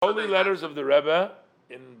Holy Letters of the Rebbe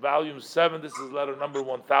in volume 7. This is letter number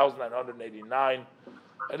 1989.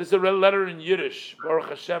 And it's a letter in Yiddish. Baruch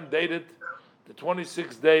Hashem, dated the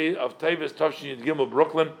 26th day of Teves Tavshin Yud Gimel,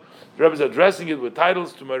 Brooklyn. The Rebbe is addressing it with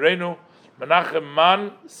titles to Morenu Menachem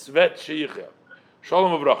Man Svet Sheicha.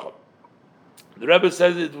 Shalom Avracha. The Rebbe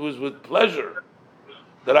says, it was with pleasure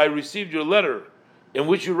that I received your letter, in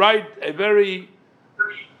which you write a very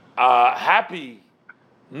happy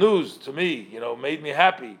news to me, made me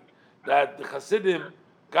happy, that the Hasidim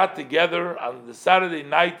got together on the Saturday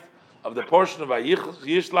night of the portion of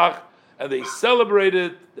Yishlach, and they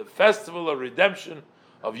celebrated the festival of redemption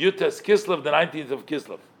of Yutes Kislev, the 19th of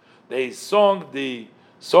Kislev. They sang the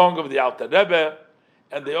song of the Alter Rebbe,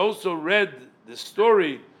 and they also read the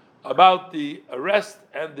story about the arrest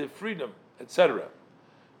and the freedom, etc.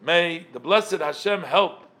 May the blessed Hashem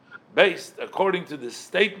help, based according to the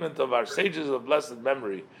statement of our sages of blessed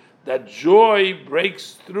memory, that joy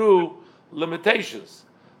breaks through limitations,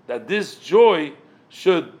 that this joy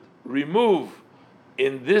should remove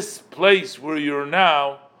in this place where you're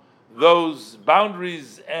now those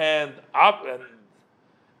boundaries and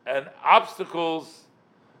obstacles,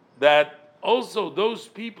 that also those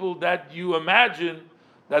people that you imagine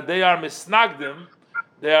that they are Misnagdim,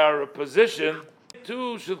 they are a position,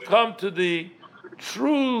 too should come to the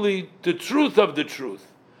truth of the truth,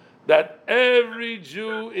 that every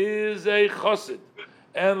Jew is a chassid.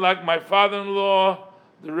 And like my father-in-law,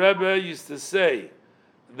 the Rebbe, used to say,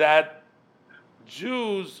 that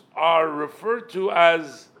Jews are referred to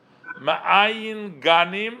as Ma'ayin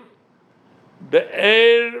Ganim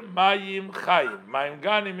Be'er Mayim Chayim. Mayim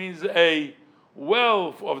Ganim means a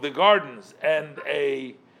well of the gardens and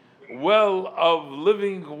a well of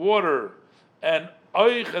living water. And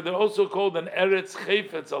Oich, they're also called an Eretz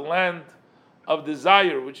Chayfetz, a land of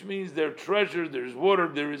desire, which means there's treasure, there's water,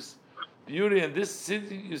 there is beauty. And this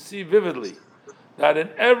city you see vividly, that in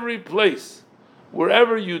every place,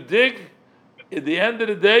 wherever you dig, at the end of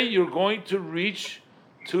the day, you're going to reach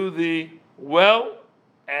to the well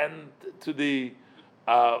and to the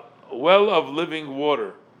well of living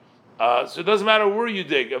water. So it doesn't matter where you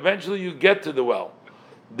dig, eventually you get to the well.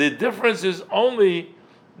 The difference is only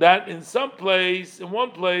that in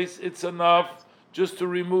one place, it's enough just to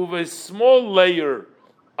remove a small layer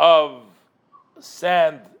of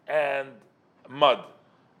sand and mud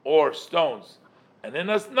or stones. And in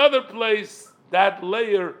another place, that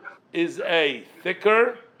layer is a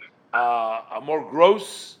thicker, a more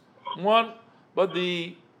gross one. But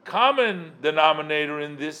the common denominator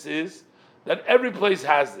in this is that every place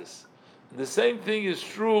has this. The same thing is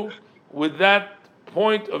true with that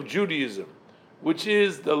point of Judaism, which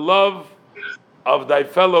is the love of thy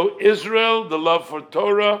fellow Israel, the love for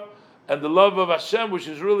Torah, and the love of Hashem, which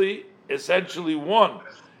is really essentially one.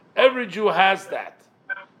 Every Jew has that.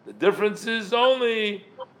 The difference is only,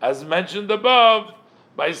 as mentioned above,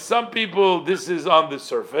 by some people this is on the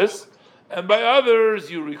surface, and by others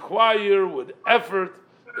you require with effort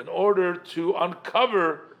in order to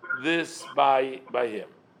uncover this by him.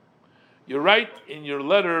 You write in your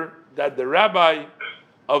letter that the rabbi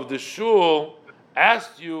of the shul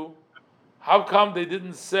asked you how come they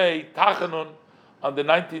didn't say Tachanun on the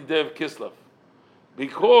 19th day of Kislev.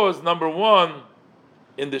 Because, number one,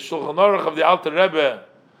 in the Shulchan Aruch of the Alter Rebbe,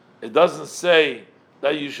 it doesn't say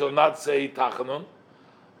that you shall not say Tachanun.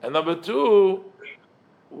 And number two,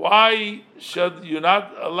 why should you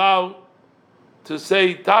not allow to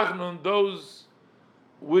say Tachanun those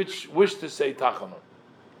which wish to say Tachanun?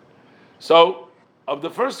 So, of the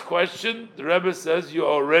first question, the Rebbe says you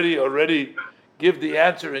already give the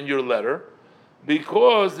answer in your letter,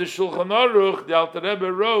 because the Shulchan Aruch, the Alter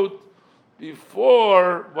Rebbe wrote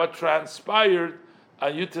before what transpired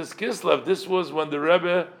on Yutes Kislev. This was when the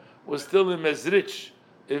Rebbe was still in Mezrich.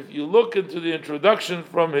 If you look into the introduction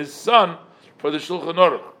from his son for the Shulchan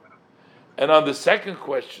Aruch. And on the second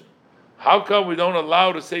question, how come we don't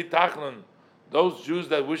allow to say Tachanun those Jews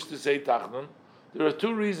that wish to say Tachanun? There are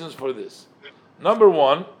two reasons for this. Number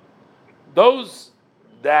one, those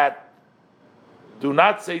that do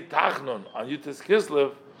not say Tachanun on Yutes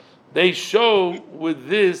Kislev, they show with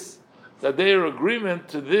this that they are agreement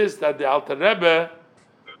to this, that the Alter Rebbe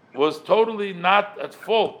was totally not at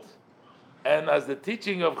fault. And as the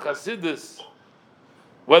teaching of Chassidus,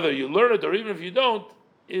 whether you learn it or even if you don't,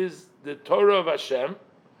 is the Torah of Hashem,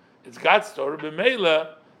 it's God's Torah,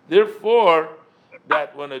 b'meila, therefore,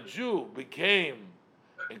 that when a Jew became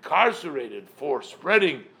incarcerated for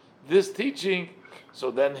spreading this teaching,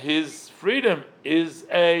 so then his freedom is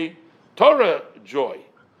a Torah joy.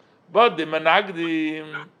 But the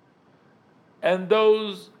Misnagdim and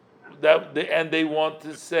those that they want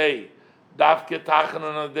to say Dafke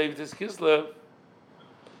Tachanun on David Kislev,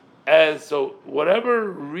 as so whatever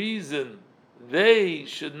reason they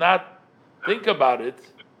should not think about it,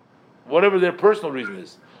 whatever their personal reason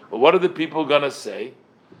is. But what are the people going to say?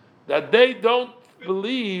 That they don't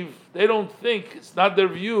believe, they don't think, it's not their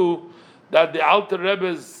view that the Alter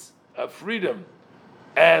Rebbe's freedom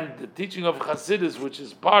and the teaching of Hasidus, which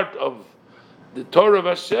is part of the Torah of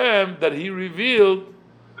Hashem that He revealed,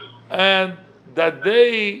 and that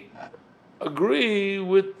they agree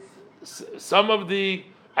with some of the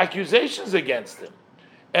accusations against Him.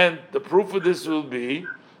 And the proof of this will be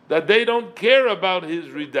that they don't care about His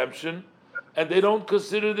redemption, and they don't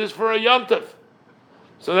consider this for a yontif.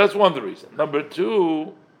 So that's one of the reasons. Number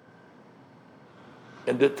two,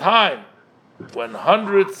 in the time when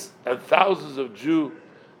hundreds and thousands of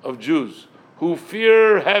Jews who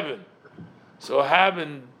fear heaven, so have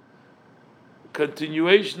in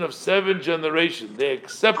continuation of 7 generations, they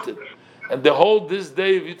accept it, and they hold this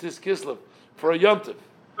day of Yitis Kislev for a yontif,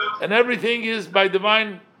 and everything is by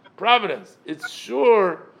divine providence. It's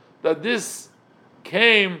sure that this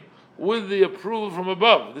came with the approval from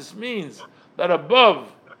above. This means that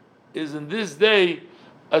above is in this day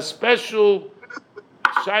a special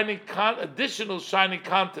additional shining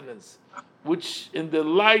countenance, which in the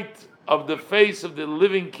light of the face of the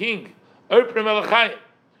living King,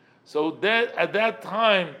 so that at that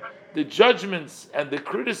time the judgments and the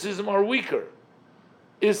criticism are weaker.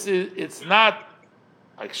 It's not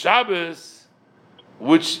like Shabbos,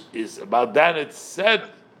 which is about that it's said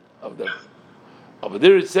of them. Over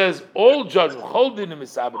there it says all judgments,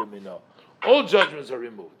 all judgments are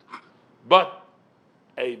removed. But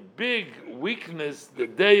a big weakness, the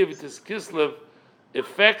day of Yitis Kislev,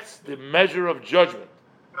 affects the measure of judgment.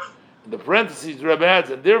 In the parentheses, the Rebbe adds,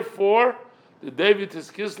 and therefore the day of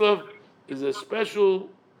Yitis Kislev is a special,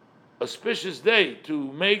 auspicious day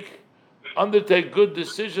to undertake good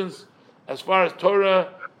decisions as far as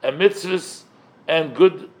Torah and mitzvahs and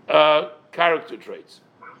good character traits.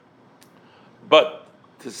 But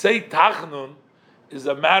to say Tachnun is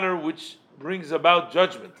a matter which brings about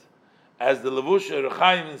judgment, as the Levush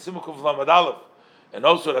Erechaim in Simukov Lamed Aleph, and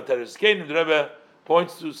also the Teres Kenim, the Rebbe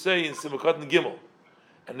points to say in Simukot Gimel,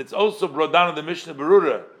 and it's also brought down in the Mishnah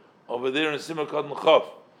Berurah over there in Simukot Chov,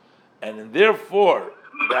 and therefore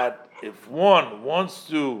that if one wants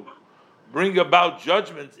to bring about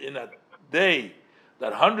judgment in a day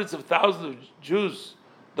that hundreds of thousands of Jews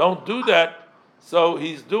don't do that, so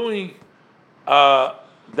he's doing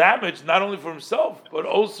damage not only for himself but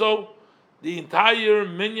also the entire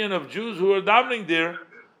minyan of Jews who are davening there.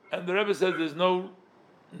 And the Rebbe says there's no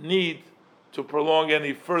need to prolong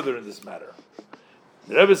any further in this matter.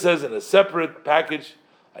 The Rebbe says in a separate package,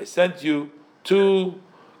 I sent you 2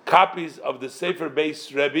 copies of the Sefer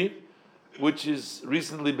Beis Rebbe, which has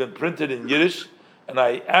recently been printed in Yiddish, and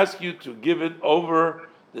I ask you to give it over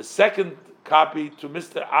the second copy to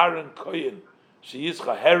Mr. Aaron Koyen,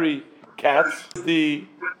 Sheyischa Harry Katz, the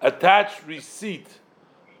attached receipt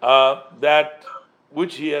that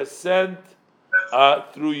which he has sent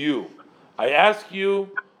through you. I ask you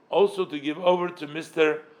also to give over to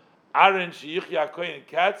Mr. Aaron Sheyischa Koyen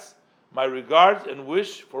Katz my regards and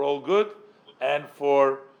wish for all good and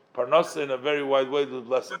for Parnasa in a very wide way with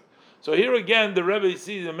blessing. So here again, the Rebbe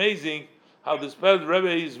sees amazing how the Rebbe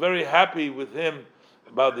is very happy with him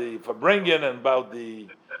about the Fabrengen and about the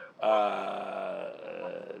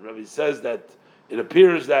Rebbe says that it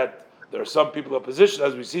appears that there are some people in opposition.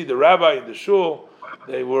 As we see, the rabbi in the shul,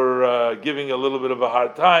 they were giving a little bit of a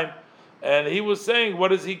hard time, and he was saying, what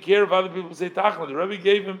does he care if other people say Tachma? The Rebbe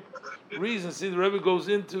gave him reason. See, the Rebbe goes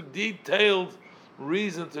into detailed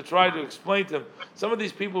reason to try to explain to him. Some of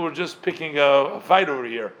these people were just picking a fight over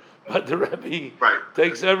here, but the Rebbe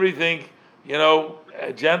takes everything,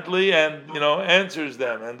 gently and answers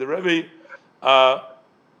them. And the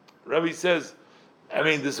Rebbe says,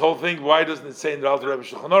 this whole thing, why doesn't it say in the Alter Rebbe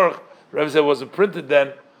Shulchan Aruch? The Rebbe said it wasn't printed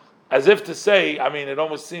then, as if to say, it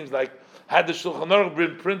almost seems like had the Shulchan Aruch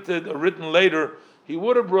been printed or written later, he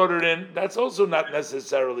would have brought it in. That's also not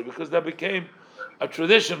necessarily, because that became a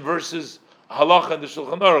tradition versus halacha in the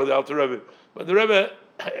Shulchan Aruch, the Alter Rebbe. But the Rebbe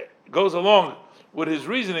goes along with his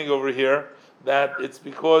reasoning over here that it's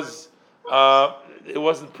because it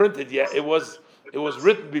wasn't printed yet. It was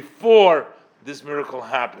written before this miracle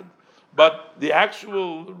happened. But the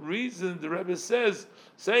actual reason, the Rebbe says,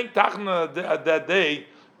 saying Tachna at that day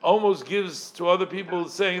almost gives to other people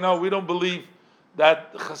saying, no, we don't believe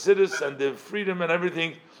that Chassidus and the freedom and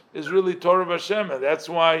everything is really Torah of Hashem, and that's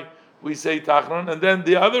why we say Tachnun. And then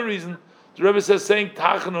the other reason, the Rebbe says saying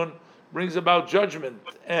Tachnun brings about judgment,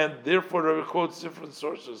 and therefore the Rebbe quotes different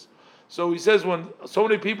sources. So he says when so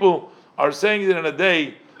many people are saying it in a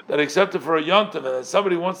day that except for a yontiv, and then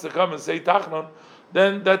somebody wants to come and say tachnun,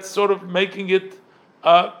 then that's sort of making it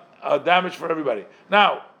a damage for everybody.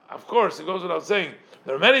 Now, of course, it goes without saying,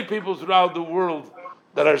 there are many people throughout the world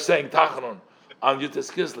that are saying tachanun on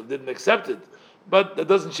Yutas Kislev, didn't accept it. But that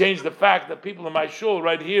doesn't change the fact that people in my shul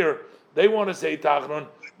right here, they want to say tachanun.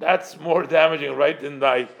 That's more damaging right in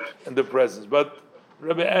the presence. But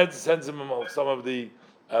Rabbi Ed sends him some of the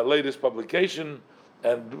latest publication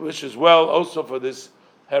and wishes well also for this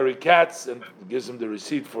Harry Katz and gives him the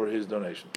receipt for his donation.